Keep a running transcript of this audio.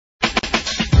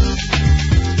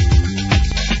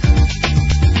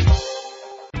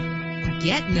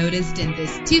Get noticed in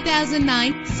this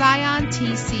 2009 Scion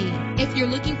TC. If you're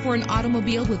looking for an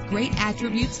automobile with great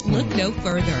attributes, look no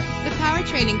further. The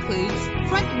powertrain includes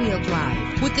front-wheel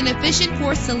drive with an efficient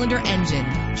 4-cylinder engine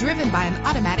driven by an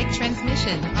automatic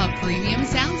transmission. A premium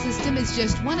sound system is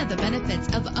just one of the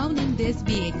benefits of owning this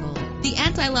vehicle. The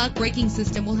anti-lock braking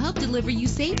system will help deliver you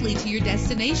safely to your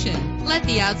destination. Let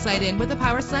the outside in with a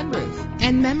power sunroof.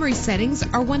 And memory settings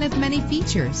are one of many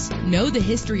features. Know the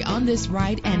history on this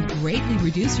ride and greatly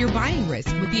reduce your buying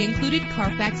risk with the included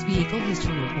Carfax Vehicle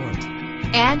History Report.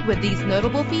 And with these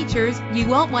notable features, you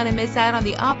won't want to miss out on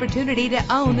the opportunity to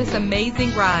own this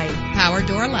amazing ride. Power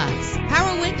door locks,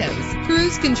 power windows,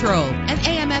 cruise control, an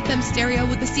AM/FM stereo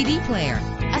with a CD player,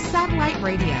 a satellite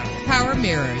radio, power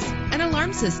mirrors, an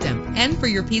alarm system. And for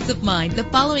your peace of mind, the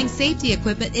following safety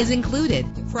equipment is included: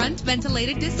 front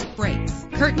ventilated disc brakes,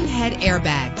 curtain head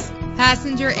airbags,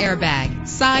 passenger airbag,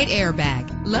 side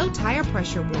airbag, low tire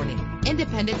pressure warning,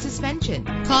 independent suspension.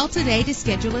 Call today to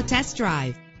schedule a test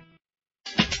drive.